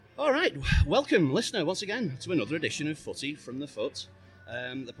All right, welcome, listener, once again to another edition of Footy from the Foot,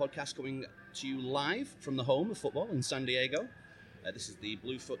 the podcast coming to you live from the home of football in San Diego. This is the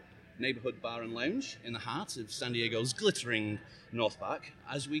Bluefoot Neighborhood Bar and Lounge in the heart of San Diego's glittering North Park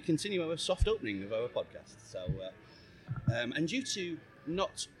as we continue our soft opening of our podcast. So, and due to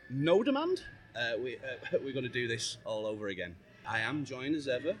no demand, we're going to do this all over again. I am joined as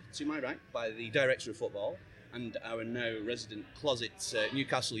ever, to my right, by the Director of Football and our now resident closet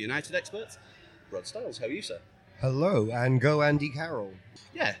Newcastle United expert, Rod Styles. How are you, sir? Hello, and go Andy Carroll.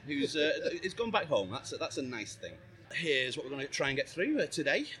 Yeah, who's gone back home. That's a nice thing. Here's what we're going to try and get through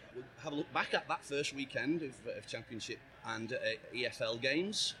today. We'll have a look back at that first weekend of Championship and EFL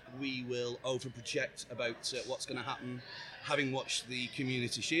games. We will over-project about what's going to happen having watched the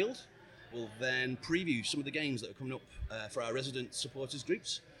Community Shield. We'll then preview some of the games that are coming up for our resident supporters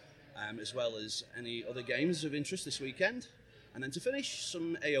groups, as well as any other games of interest this weekend. And then to finish,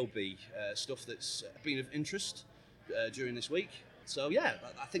 some AOB stuff that's been of interest during this week. So yeah,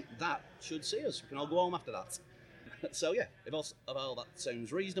 I think that should see us. We can all go home after that. So yeah, if all that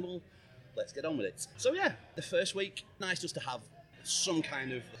sounds reasonable, let's get on with it. So yeah, the first week, nice just to have some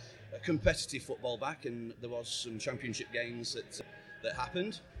kind of competitive football back, and there was some championship games that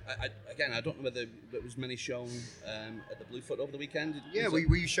happened. I don't know whether there was many shown at the Bluefoot over the weekend. Yeah,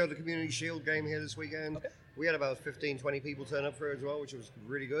 we showed the Community Shield game here this weekend. Okay. We had about 15, 20 people turn up for it as well, which was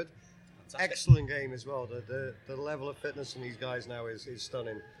really good. Fantastic. Excellent game as well. The level of fitness in these guys now is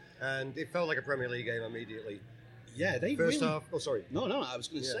stunning. And it felt like a Premier League game immediately. Yeah, they First half. Oh, sorry. No, I was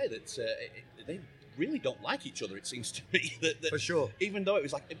going to say that they really don't like each other, it seems to me. that For sure. Even though it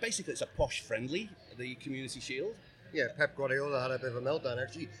was basically it's a posh friendly, the Community Shield. Yeah, Pep Guardiola had a bit of a meltdown,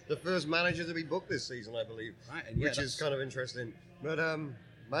 actually. The first manager to be booked this season, I believe. Right, and which is kind of interesting. But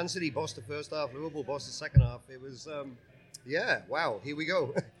Man City bossed the first half, Liverpool bossed the second half. It was, wow, here we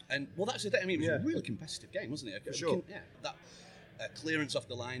go. And, well, that's the thing. I mean, it was a really competitive game, wasn't it? For sure. Yeah, that clearance off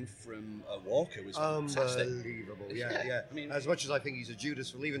the line from Walker was fantastic. Unbelievable, yeah. I mean, as much as I think he's a Judas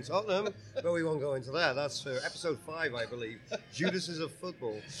for leaving Tottenham, but we won't go into that. That's for episode 5, I believe. Judases of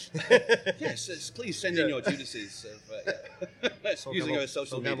football. Yes, please send in your Judases of using our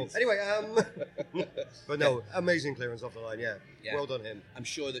social media. Anyway, but no, amazing clearance off the line, yeah. Well done him. I'm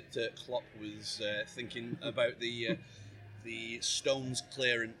sure that Klopp was thinking about the Stones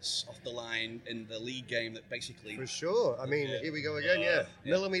clearance off the line in the league game that basically... For sure. I mean, here we go again,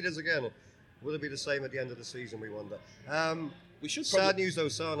 millimetres again. Will it be the same at the end of the season, we wonder? We should Sad news, though,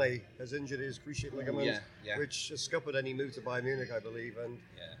 Sane has injured his cruciate ligament, which has scuppered any move to Bayern Munich, I believe. And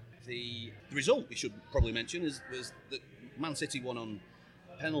the result, we should probably mention, was that Man City won on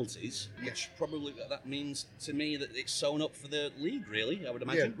penalties, which probably that means to me that it's sewn up for the league, really, I would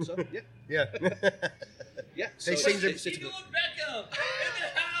imagine. So, yeah. Yeah, so they seem to... Beckham in the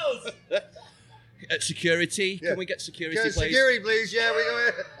house. Security, can we get security, please? Security, please. Yeah, we go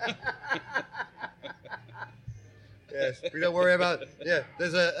here. Yes, we don't worry about. Yeah,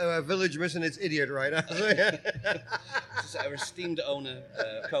 there's a village missing its idiot right now. Our esteemed owner,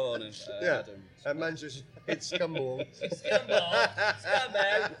 co-owner, Adam. At Manchester, it's Scumball.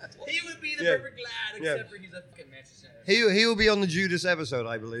 Scumbag. He would be the perfect lad, except for he's a fucking Manchester. He will be on the Judas episode,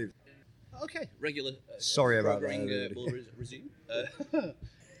 I believe. Okay, regular. Sorry about that. Will resume.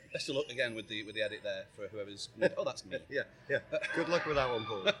 Best of luck again with the edit there for whoever's. Oh, that's me. Yeah. Good luck with that one,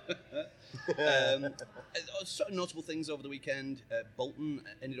 Paul. Sort of notable things over the weekend. Bolton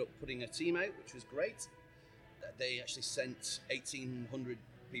ended up putting a team out, which was great. They actually sent 1,800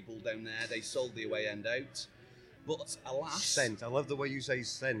 people down there. They sold the away end out. But alas... Sent. I love the way you say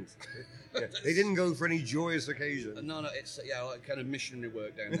sent. They didn't go for any joyous occasion. No, it's like kind of missionary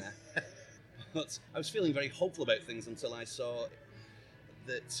work down there. But I was feeling very hopeful about things until I saw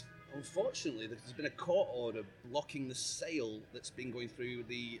that, unfortunately, there's been a court order blocking the sale that's been going through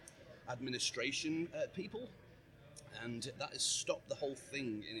the administration people, and that has stopped the whole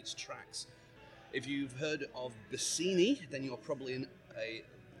thing in its tracks. If you've heard of Bassini, then you're probably a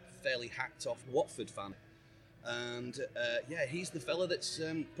fairly hacked-off Watford fan. And he's the fella that's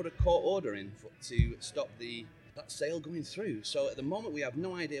put a court order in to stop that sale going through. So at the moment we have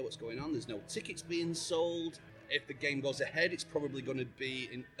no idea what's going on. There's no tickets being sold. If the game goes ahead, it's probably going to be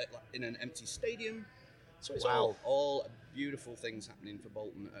in an empty stadium. So it's all beautiful things happening for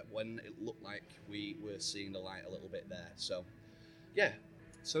Bolton when it looked like we were seeing the light a little bit there. So, yeah.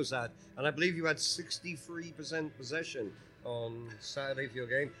 So sad. And I believe you had 63% possession on Saturday for your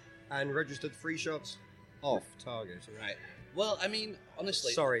game and registered 3 shots off target. Right. Well, I mean,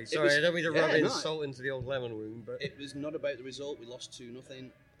 honestly... Sorry, I don't mean to rub salt into the old lemon wound, but... It was not about the result. We lost 2-0.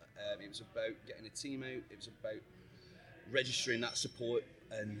 It was about getting a team out. It was about registering that support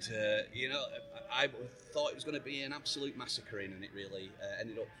And I thought it was going to be an absolute massacring, and it really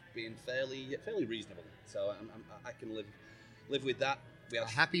ended up being fairly reasonable. So I can live with that. We A have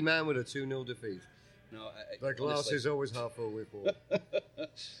happy man with a 2-0 defeat. no. The glass Honestly, is always half full with Paul.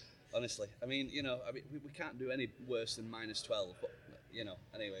 honestly, we can't do any worse than -12. But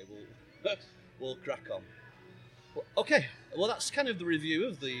anyway, we'll crack on. Well, okay, well that's kind of the review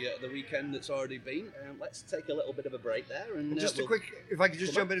of the weekend that's already been. Let's take a little bit of a break there, and Just a quick, if I could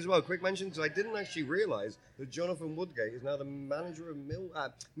just jump in as well, quick mention, because I didn't actually realise that Jonathan Woodgate is now the manager of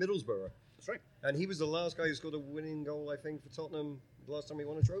Middlesbrough. That's right. And he was the last guy who scored a winning goal, I think, for Tottenham the last time he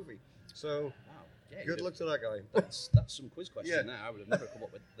won a trophy. So, Wow. Yeah, good luck to that guy. That's some quiz question Yeah. there. I would have never come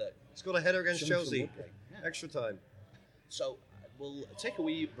up with that. Scored a header against Jonathan Chelsea. Woodgate. Yeah. Extra time. So we'll take a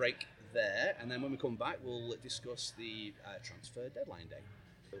wee break there, and then when we come back, we'll discuss the transfer deadline day.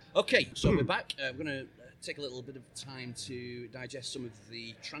 Okay, so we're back. We're going to take a little bit of time to digest some of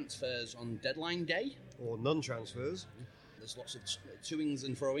the transfers on deadline day. Or non-transfers. There's lots of toings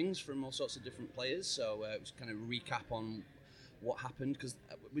and froings from all sorts of different players, so just kind of recap on what happened, because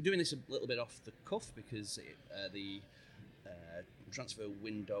we're doing this a little bit off the cuff because the transfer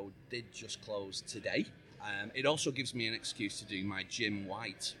window did just close today. It also gives me an excuse to do my Jim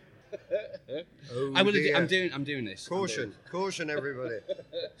White. Oh, I'm dear. doing this. Caution, everybody.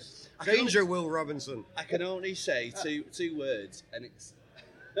 Danger, Will Robinson. I can only say two words, and it's.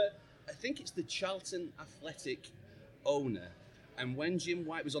 I think it's the Charlton Athletic owner, and when Jim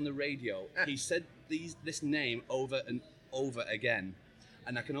White was on the radio, he said this name over and over again,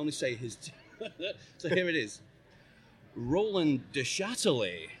 and I can only say his. So here it is, Roland de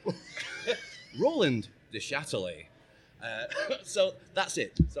Châtelet. Roland de Châtelet. So that's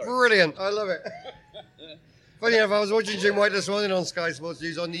it. Sorry. Brilliant. I love it. Funny enough, I was watching Jim White this morning on Sky Sports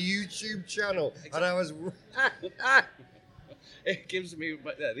News on the YouTube channel, and I was... It gives me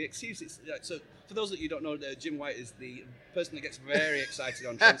the excuse. So for those that you don't know, Jim White is the person that gets very excited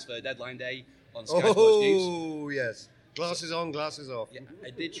on transfer deadline day on Sky Sports News. Oh, yes. Glasses on, glasses off. Yeah, I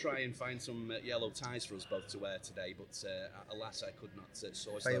did try and find some yellow ties for us both to wear today, but alas, I could not source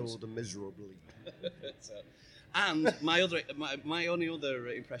those. Failed miserably. So, and my only other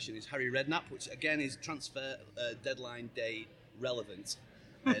impression is Harry Redknapp, which again is transfer deadline day relevant,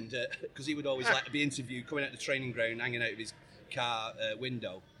 and because he would always like to be interviewed, coming out the training ground, hanging out of his car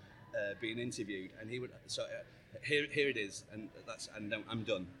window, being interviewed, and he would. So here it is, and I'm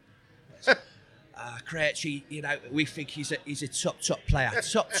done. Krejci, we think he's a top player,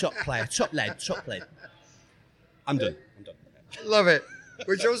 top player, top lad. I'm done. Love it.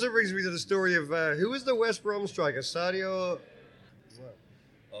 Which also brings me to the story of who was the West Brom striker? Sadio.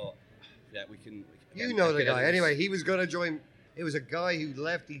 Oh, yeah, we can. You know the guy. Anyway, he was going to join. It was a guy who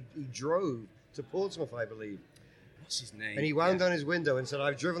left. He drove to Portsmouth, I believe. What's his name? And he wound down his window and said,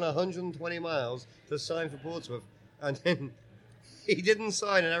 "I've driven 120 miles to sign for Portsmouth," and then he didn't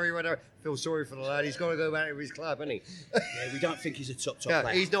sign, and everyone feel sorry for the lad. He's got to go back to his club, isn't he? Yeah, we don't think he's a top Yeah,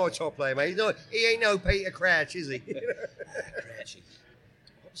 player. he's not a top player, mate. He ain't no Peter Crouch, is he? Krejci.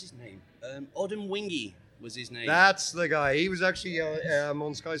 What was his name? Odin Wingy was his name. That's the guy. He was actually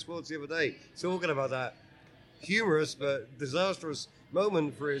on Sky Sports the other day talking about that humorous but disastrous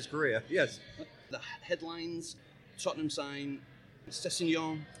moment for his career. Yes. The headlines: Tottenham sign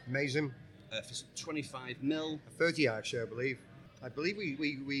Sessegnon Amazing. for 25 mil, 30 actually, I believe. I believe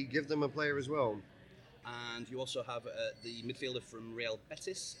we give them a player as well. and you also have the midfielder from Real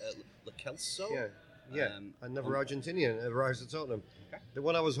Betis, Lo Celso. Yeah. Another Argentinian arrives at Tottenham. Okay. The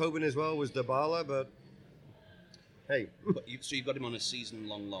one I was hoping as well was Dybala, but hey. But so you've got him on a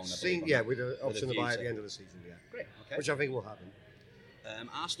season-long loan, I believe, With an option to view buy at to- the end of the season, yeah. Great. Okay. Which I think will happen.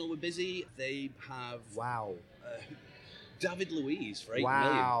 Arsenal were busy. They have Wow. David Luiz for 8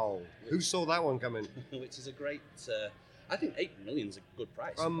 Wow. Who saw that one coming? million, which is a great. I think 8 million is a good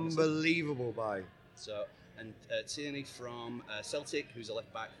price. honestly. Unbelievable buy. So, and Tierney from Celtic, who's a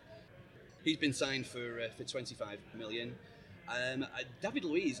left back, he's been signed for 25 million. David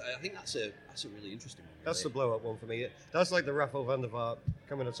Luiz, I think that's a really interesting one. That's the blow-up one for me. That's like the Rafael van der Vaart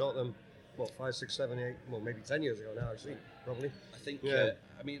coming to Tottenham, 5, 6, 7, 8, well, maybe 10 years ago now, actually, probably. I think. Yeah.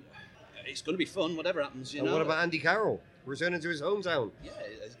 It's going to be fun, whatever happens. And what about Andy Carroll, returning to his hometown? Yeah,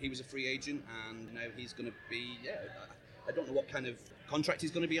 he was a free agent, and now he's going to be. Yeah, I don't know what kind of contract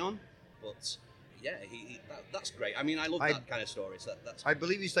he's going to be on, but yeah, that's great. I mean, I love that kind of story. So that's. I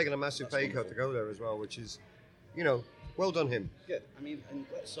believe he's taken a massive pay cut to go there as well, which is, well done him. Good. I mean, and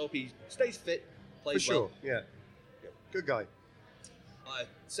let's hope he stays fit, plays For sure, well. yeah. Good guy. I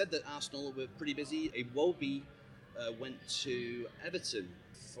said that Arsenal were pretty busy. Iwobi went to Everton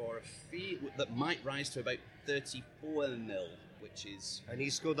for a fee that might rise to about 34 mil. which is... And he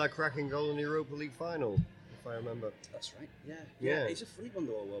scored that cracking goal in the Europa League final, if I remember. That's right. Yeah. Yeah. It's a funny one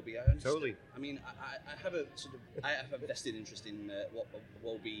though, Iwobi. I understand. Totally. I mean, I have a vested interest in what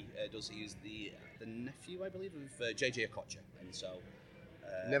Iwobi does. He is the nephew, I believe, of JJ Okocha, and so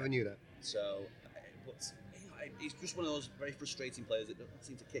Never knew that. So, but you know, he's just one of those very frustrating players that doesn't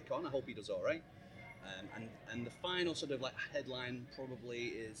seem to kick on. I hope he does all right. And the final sort of like headline probably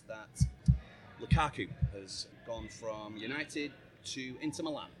is that Lukaku has gone from United to Inter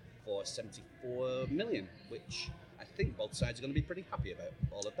Milan for 74 million, which I think both sides are going to be pretty happy about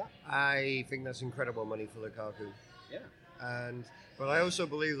all of that. I think that's incredible money for Lukaku. Yeah. But I also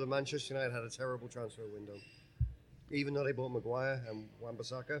believe that Manchester United had a terrible transfer window. Even though they bought Maguire and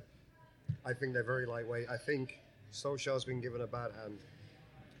Wan-Bissaka, I think they're very lightweight. I think Solskjaer's been given a bad hand.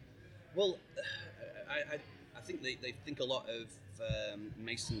 Well, I think they think a lot of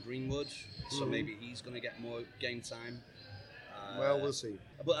Mason Greenwood, so maybe he's going to get more game time. Well, we'll see.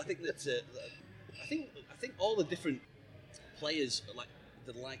 But I think that I think all the different players, like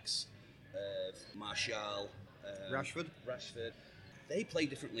the likes of Martial, Rashford, they play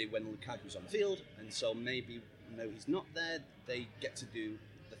differently when Lukaku's on the field, and so maybe now he's not there, they get to do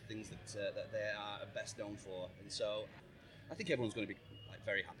the things that they are best known for, and so I think everyone's going to be like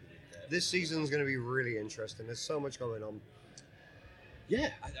very happy with this season's going to be really interesting. There's so much going on.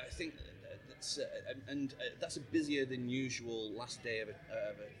 Yeah, I think that's a busier than usual last day of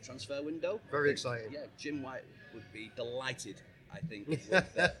a transfer window. Very exciting. Yeah, Jim White would be delighted, I think, with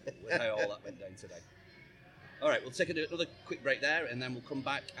how all that went down today. All right, we'll take another quick break there, and then we'll come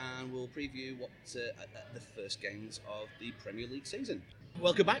back and we'll preview what the first games of the Premier League season.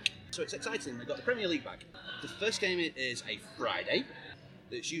 Welcome back. So it's exciting. We've got the Premier League back. The first game is a Friday.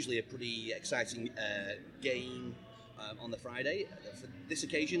 It's usually a pretty exciting game on the Friday. For this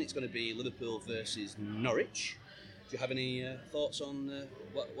occasion, it's going to be Liverpool versus Norwich. Do you have any thoughts on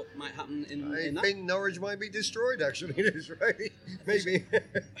what might happen in that? I think Norwich might be destroyed, actually, this Friday. Maybe.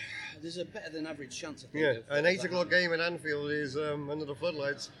 There's a better than average chance, I think. Yeah, an 8 o'clock game in Anfield is under the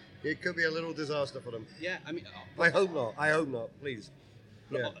floodlights. It could be a little disaster for them. Yeah, I mean... I hope not, please.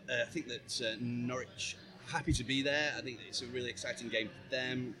 Yeah. I think that Norwich... happy to be there. I think it's a really exciting game for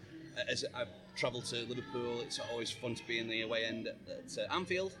them. As I've travelled to Liverpool, it's always fun to be in the away end at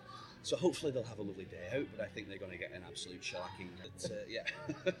Anfield. So hopefully they'll have a lovely day out. But I think they're going to get an absolute shellacking.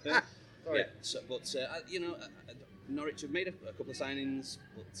 Yeah. Yeah. So, but Norwich have made a couple of signings,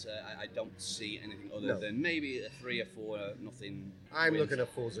 but I don't see anything other than maybe a 3 or 4 nothing. I'm looking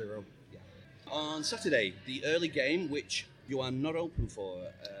at 4-0. Yeah. On Saturday, the early game, which you are not open for.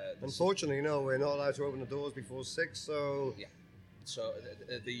 Unfortunately, no, we're not allowed to open the doors before 6, so... Yeah. So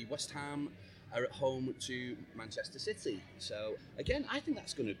the West Ham are at home to Manchester City. So, again, I think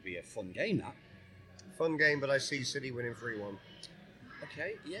that's going to be a fun game, that. Fun game, but I see City winning 3-1.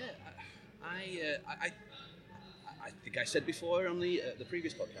 Okay, yeah. I think I said before on the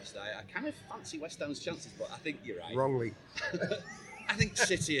previous podcast, I kind of fancy West Ham's chances, but I think you're right. Wrongly. I think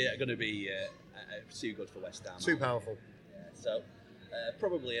City are going to be too good for West Ham. Too powerful. Yeah, so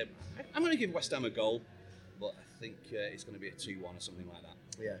probably I'm going to give West Ham a goal, but I think it's going to be a 2-1 or something like that.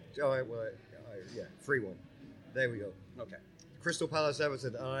 Yeah. All right. Well, yeah. 3-1. There we go. Okay. Crystal Palace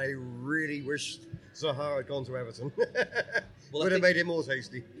Everton. I really wish Zaha had gone to Everton. Well, would have made it more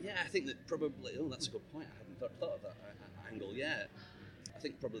tasty. Yeah, I think that probably. Oh, that's a good point. I hadn't thought of that angle. Yeah, I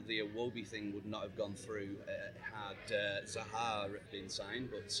think probably the Iwobi thing would not have gone through had Zaha been signed.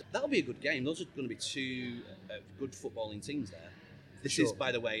 But that'll be a good game. Those are going to be two good footballing teams there. This is,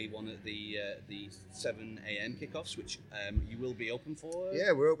 by the way, one of the 7 a.m. kickoffs, which you will be open for.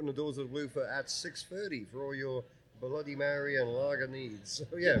 Yeah, we're opening the doors of Bluefer at 6:30 for all your Bloody Mary and lager needs.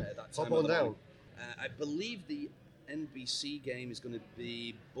 So yeah hop on down. I believe the NBC game is going to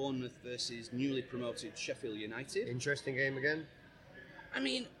be Bournemouth versus newly promoted Sheffield United. Interesting game again. I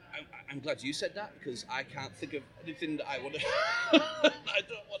mean, I'm glad you said that because I can't think of anything that I want to. I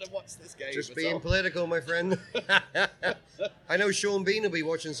don't want to watch this game. Just being political, my friend. I know Sean Bean will be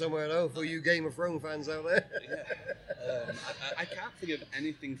watching somewhere though. For you Game of Thrones fans out there. Yeah. I can't think of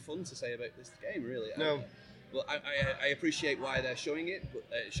anything fun to say about this game, really. No. Well, I appreciate why they're showing it, but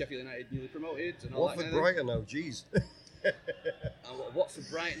Sheffield United newly promoted and all Watford that kind of Brighton, though, jeez. Watford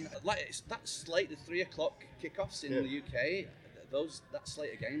Brighton, that slate, the 3 o'clock kickoffs in the UK, that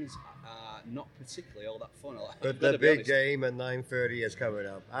slate of games are not particularly all that fun. But the big game at 9:30 is coming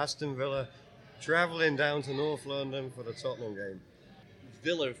up. Aston Villa travelling down to North London for the Tottenham game.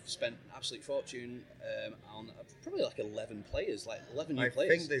 Villa have spent an absolute fortune on probably like 11 players, like 11 new I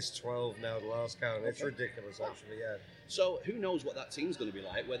players. I think there's 12 now, the last count. It's ridiculous, actually, yeah. So who knows what that team's going to be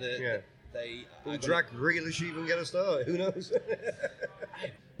like, whether They Will Jack Grealish even get a start? Who knows?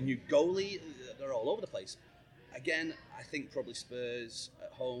 new goalie. They're all over the place. Again, I think probably Spurs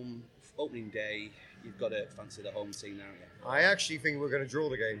at home, opening day. You've got to fancy the home team now. Yeah. I actually think we're going to draw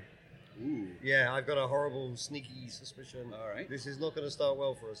the game. Ooh. Yeah, I've got a horrible, sneaky suspicion. All right. This is not going to start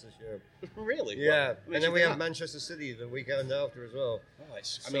well for us this year. Really? Yeah. Well, and then we have Manchester City the weekend after as well.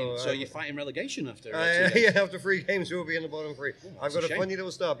 Oh, so you're fighting relegation after 2 days. Yeah, after 3 games, we'll be in the bottom 3. I've got a funny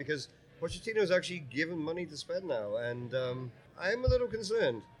little start because Pochettino's actually given money to spend now, and I'm a little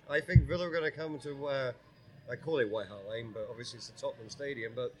concerned. I think Villa are going to come to, I call it White Hart Lane, but obviously it's the Tottenham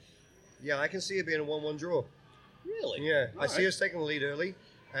Stadium. But yeah, I can see it being a 1-1 draw. Really? Yeah, I see us taking the lead early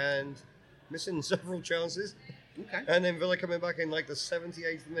and missing several chances. Okay. And then Villa coming back in like the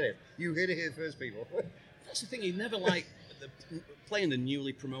 78th minute. You heard it here first, people. That's the thing. You never like playing the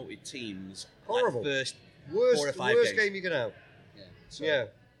newly promoted teams. Horrible. Like first worst 4 or 5 worst games. game you can have. Yeah. So, Yeah.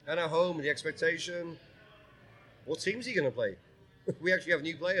 And at home, the expectation. What team's he going to play? We actually have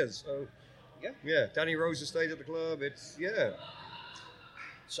new players. So, yeah. Danny Rose has stayed at the club. It's,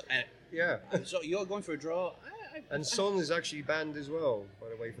 So, yeah. so you're going for a draw. And Son is actually banned as well, by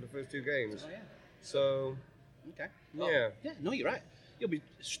the way, for the first 2 games. Oh, yeah. So, Okay. yeah. Yeah, no, you're right. You'll be.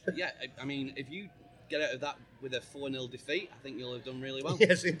 Yeah, I mean, if you get out of that with a 4-0 defeat, I think you'll have done really well.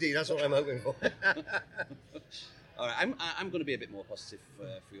 Yes, indeed. That's what I'm hoping for. All right, I'm going to be a bit more positive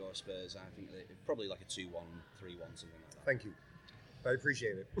for your Spurs. I think probably like a 2-1, 3-1, something like that. Thank you. I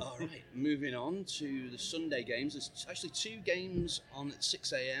appreciate it. All right, moving on to the Sunday games. There's actually 2 games on at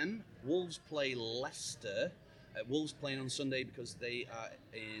 6 a.m. Wolves play Leicester. Wolves playing on Sunday because they are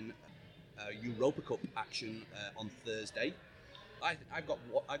in Europa Cup action on Thursday. I've got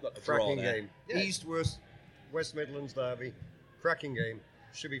a draw Cracking there. game. Yeah. East West Midlands derby. Cracking game.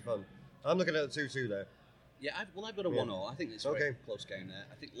 Should be fun. I'm looking at a 2-2 there. Yeah, I've got a 1-1. I think it's a very Okay. close game there.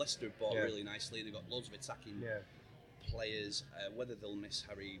 I think Leicester have bought really nicely. They've got loads of attacking players. Whether they'll miss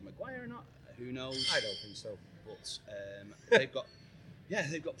Harry Maguire or not, who knows? I don't think so. But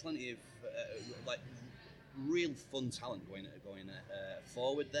they've got plenty of like real fun talent going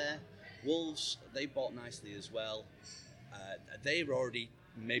forward there. Wolves, they bought nicely as well. They're already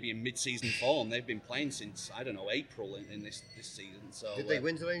maybe in mid-season form. They've been playing since, I don't know, April in this season. So Did they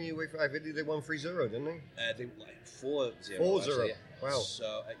win today in UEFA? I think they won 3-0, didn't they? they were like 4-0. 4-0. actually, yeah. Wow.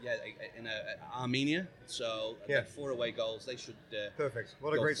 So in Armenia. So 4 away goals. They should Perfect.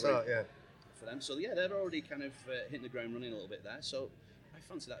 What a go great through start, yeah. for them. So yeah, they're already kind of hitting the ground running a little bit there. So I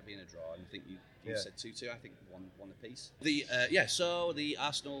fancy that being a draw. And I think you said 2-2. I think one apiece. So the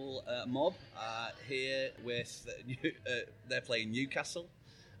Arsenal mob here with they're playing Newcastle.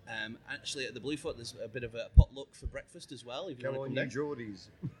 Actually, at the Bluefoot, there's a bit of a potluck for breakfast as well. If you Come want on, to you come down.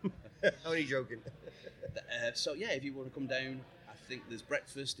 Geordies. Only joking. If you want to come down, I think there's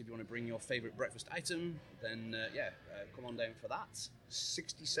breakfast. If you want to bring your favourite breakfast item, then come on down for that.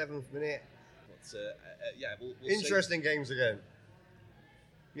 67th minute. But we'll Interesting games again.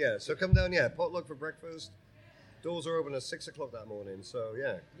 Yeah, so come down, potluck for breakfast. Doors are open at 6 o'clock that morning, so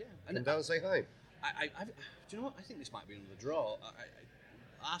come down and say hi. do you know what? I think this might be another draw.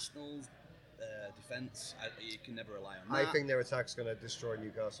 Arsenal's defence, you can never rely on that. I think their attack's going to destroy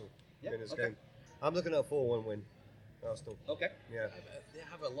Newcastle in this game. I'm looking at a 4-1 win, Arsenal. Okay. Yeah. They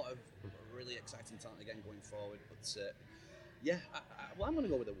have a lot of really exciting talent again going forward, but I'm going to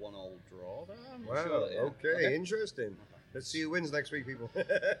go with a 1-1 draw. I'm not Wow, sure, okay, interesting. Let's see who wins next week, people.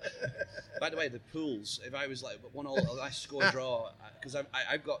 By the way, the pools, if I was like 1-1, I score a draw, because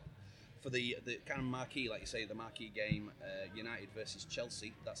I've got, for the kind of marquee, like you say, the marquee game, United versus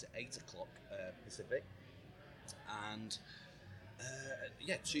Chelsea, that's at 8 o'clock Pacific. And,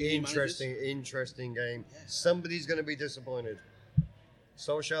 2 new managers. Interesting game. Yeah. Somebody's going to be disappointed.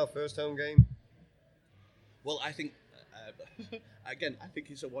 Solskjaer, first home game. Well, I think, again, I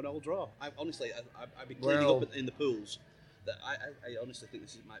think it's a 1-1 draw. I've been cleaning up in the pools. That I honestly think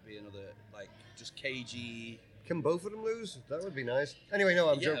this might be another, like, just cagey. Can both of them lose? That would be nice. Anyway, no,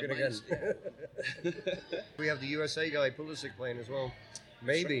 I'm joking again. We have the USA guy, Pulisic, playing as well.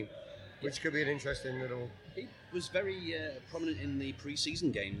 Maybe. Which could be an interesting little... He was very prominent in the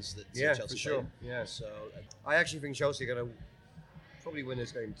pre-season games that Chelsea for sure. played. Yeah. So, I actually think Chelsea are going to probably win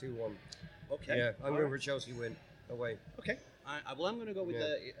this game 2-1. okay. Yeah, I'm going for a Chelsea win away. Okay. I'm going to go with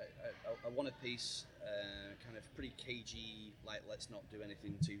a one apiece, kind of pretty cagey, like let's not do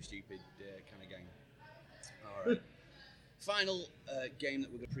anything too stupid kind of game. All right. Final game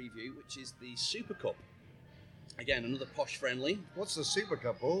that we're going to preview, which is the Super Cup. Again, another posh friendly. What's the Super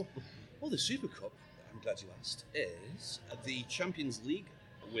Cup, Paul? Well, the Super Cup, I'm glad you asked, is the Champions League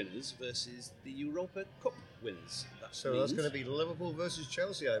winners versus the Europa Cup winners. So that's going to be Liverpool versus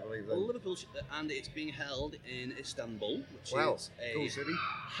Chelsea, I believe. Then. Liverpool, and it's being held in Istanbul, which is a cool city.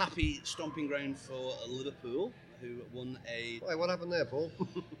 Happy stomping ground for Liverpool, who won a. What happened there, Paul?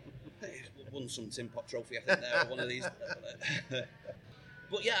 Won some Tin Pot trophy, I think. There, one of these.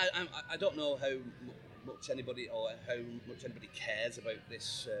 But yeah, I don't know how much anybody cares about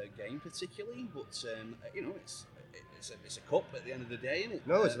this game particularly, but you know, it's a cup at the end of the day, isn't it?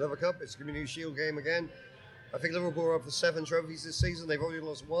 No, it's another cup. It's a Community Shield game again. I think Liverpool are up for 7 trophies this season. They've already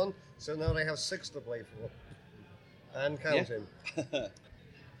lost 1, so now they have 6 to play for. And counting. Yeah.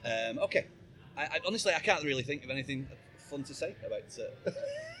 Okay. I honestly, I can't really think of anything fun to say about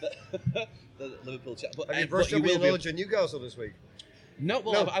the Liverpool chat. But have you brushed up your knowledge of Newcastle this week? No,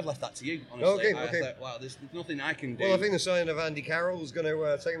 well, I've left that to you, honestly. Okay. Thought, wow, there's nothing I can do. Well, I think the signing of Andy Carroll is going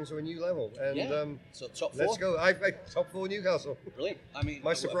to take him to a new level. And so top 4. Let's go. Top 4 Newcastle. Brilliant. I mean,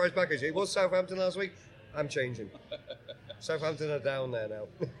 my surprise package. It was Southampton last week. I'm changing. Southampton are down there now.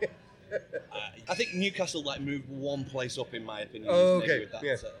 I think Newcastle moved 1 place up in my opinion. Oh, okay. With that.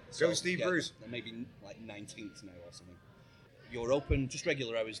 Yeah. Go Steve Bruce. They're maybe 19th now or something. You're open just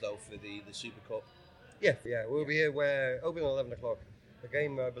regular hours though for the Super Cup. Yeah. We'll be here. We're open at 11 o'clock. The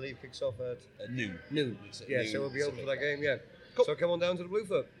game, I believe, kicks off at noon. Yeah, so we'll be open for that game. Yeah. Cool. So come on down to the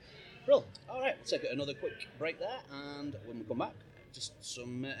Bluefoot. Brilliant. All right, we'll take another quick break there, and when we come back, just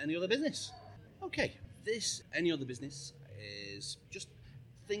some any other business. Okay, this any other business is just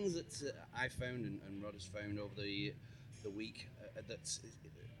things that I found and Rod has found over the week that's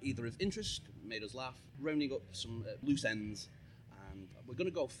either of interest, made us laugh, rounding up some loose ends, and we're going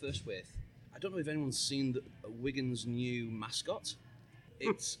to go first with. I don't know if anyone's seen Wigan's new mascot.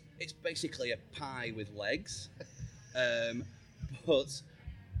 It's basically a pie with legs, but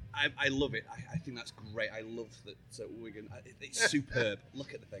I love it. I think that's great. I love that Wigan. It's superb.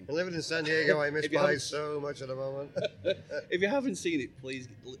 Look at the thing. And living in San Diego, I miss pies so much at the moment. If you haven't seen it, please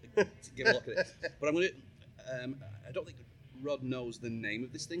give a look at it. But I'm going to. I don't think Rod knows the name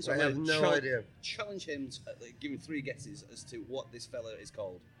of this thing, so I have no idea. Challenge him to give him 3 guesses as to what this fella is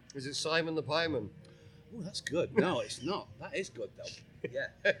called. Is it Simon the Pieman? Oh, that's good. No, it's not. That is good, though. Yeah.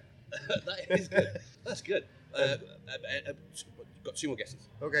 That is good. That's good. Got 2 more guesses.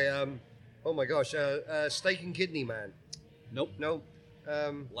 Okay, oh my gosh, Steak and Kidney Man. Nope. No.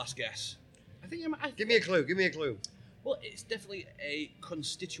 Last guess. Give me a clue. Well, it's definitely a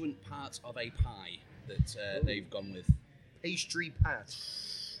constituent part of a pie that they've gone with. Pastry Pat.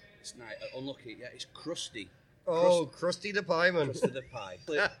 It's not unlucky. Yeah, it's Krusty. Oh, Krusty the Pieman. Krusty the Pie.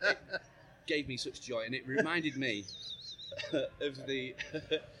 It gave me such joy, and it reminded me of the.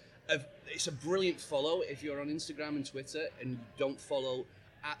 It's a brilliant follow if you're on Instagram and Twitter and you don't follow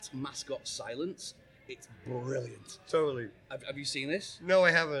 @mascot silence. It's brilliant. Totally. Have you seen this? No,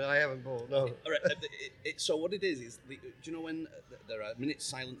 I haven't, Paul. No. All right. So what it is do you know when there are minute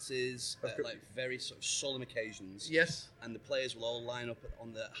silences, like very sort of solemn occasions? Yes. And the players will all line up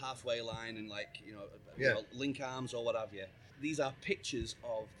on the halfway line and link arms or what have you. These are pictures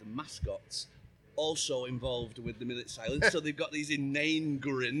of the mascots also involved with the minute silence, so they've got these inane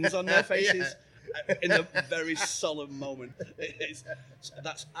grins on their faces in a very solemn moment.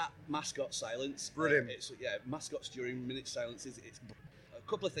 That's @mascot silence. Brilliant. Mascots during minute silences. It's a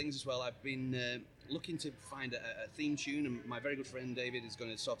couple of things as well. I've been looking to find a theme tune, and my very good friend David is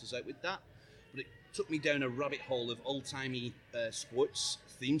going to sort us out with that. But it took me down a rabbit hole of old-timey sports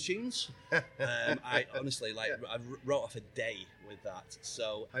theme tunes. I honestly, I wrote off a day with that.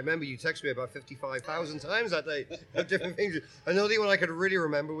 So I remember you texted me about 55,000 times that day of different things. I know the one I could really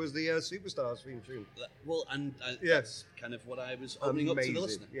remember was the Superstars theme tune. Well, and that's kind of what I was opening up to the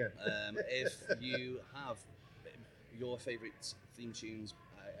listener. Yeah. If you have your favourite theme tunes,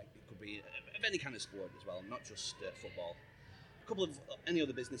 it could be of any kind of sport as well, not just football. A couple of any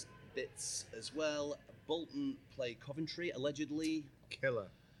other business bits as well. Bolton play Coventry allegedly. Killer.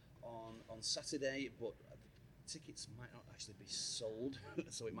 On Saturday, but tickets might not actually be sold,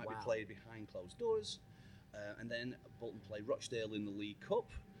 so it might be played behind closed doors. And then Bolton play Rochdale in the League Cup,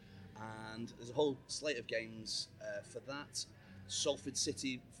 and there's a whole slate of games for that. Salford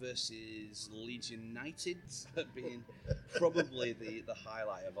City versus Leeds United being probably the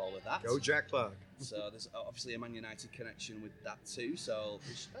highlight of all of that. Go Jack Clark. So there's obviously a Man United connection with that too, so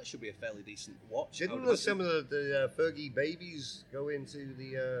that should be a fairly decent watch. Didn't some of the Fergie babies go into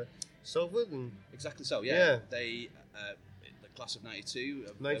the Salford? And exactly so, yeah. They, the class of 92.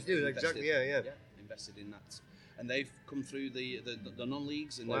 92, exactly, yeah. Invested in that. And they've come through the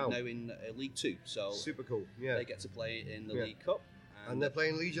non-leagues, and they're now in League 2. So super cool. Yeah, they get to play in the League Cup, and they're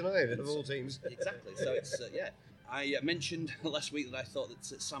playing Leeds United of all teams. Exactly. So it's I mentioned last week that I thought that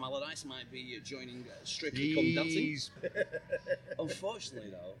Sam Allardyce might be joining Strictly Come Dancing.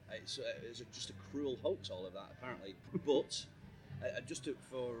 Unfortunately, though, it's just a cruel hoax, all of that, apparently. But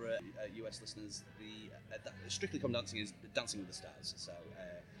for US listeners, the Strictly Come Dancing is Dancing with the Stars. So,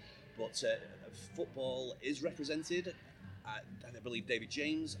 but football is represented. I believe David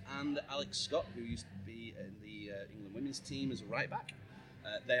James and Alex Scott, who used to be in the England women's team as a right back,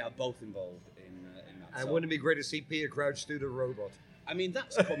 they are both involved in that. And wouldn't it be great to see Peter Crouch do the robot? I mean,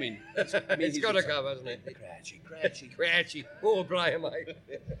 that's coming. It's got to come, hasn't it? Crouchy. Oh, Brian, mate.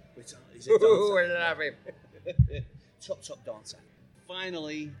 He's a dancer. Oh, I love him. Top dancer.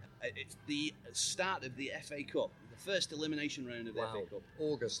 Finally, it's the start of the FA Cup, the first elimination round of the FA Cup.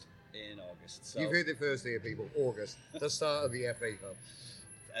 In August. So, you've heard it first here, people. August, the start of the FA Cup.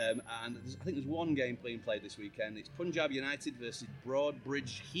 And I think there's one game being played this weekend. It's Punjab United versus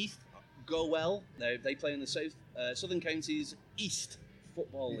Broadbridge Heath. Go well. They play in the Southern Counties East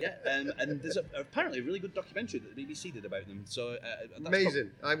Football League. And there's apparently a really good documentary that the BBC did about them. So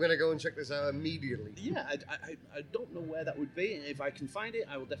amazing. I'm going to go and check this out immediately. Yeah, I don't know where that would be. If I can find it,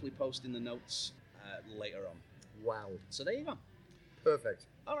 I will definitely post in the notes later on. Wow. So there you go. Perfect.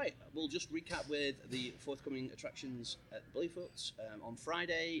 All right, we'll just recap with the forthcoming attractions at Bullyfoot. On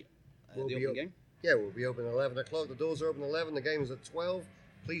Friday, the opening game. Yeah, we'll be open at 11 o'clock. The doors are open at 11. The game's at 12.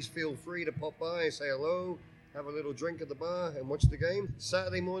 Please feel free to pop by, say hello, have a little drink at the bar and watch the game.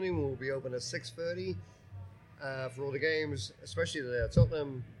 Saturday morning, we'll be open at 6:30 for all the games, especially the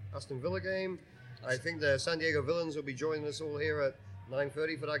Tottenham-Aston Villa game. I think the San Diego Villains will be joining us all here at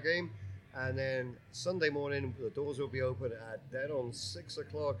 9:30 for that game. And then Sunday morning, the doors will be open at dead on 6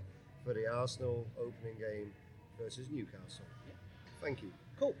 o'clock for the Arsenal opening game versus Newcastle. Yeah. Thank you.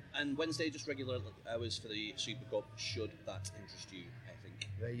 Cool. And Wednesday, just regular hours for the Super Cup, should that interest you, I think.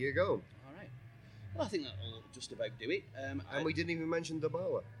 There you go. All right. Well, I think that'll just about do it. And we didn't even mention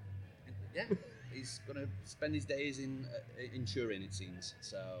Dybala. Yeah. He's going to spend his days in Turin, it seems.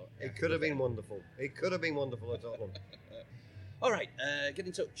 So yeah, it could have been wonderful. It could have been wonderful at Tottenham. All right. Get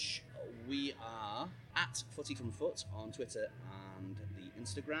in touch. We are at Footy from the Foot on Twitter and the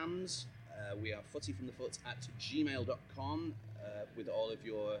Instagrams. We are footyfromthefoot at gmail.com with all of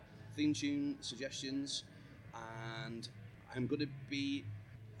your theme tune suggestions. And I'm going to be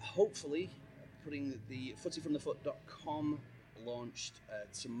hopefully putting the footyfromthefoot.com launched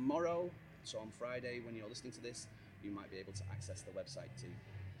tomorrow. So on Friday, when you're listening to this, you might be able to access the website too.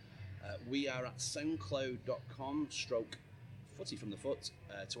 We are at soundcloud.com/Footy from the Foot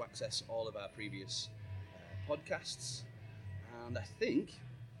to access all of our previous podcasts. And I think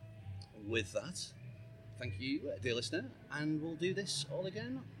with that, thank you, dear listener, and we'll do this all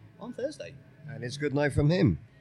again on Thursday. And it's good night from him.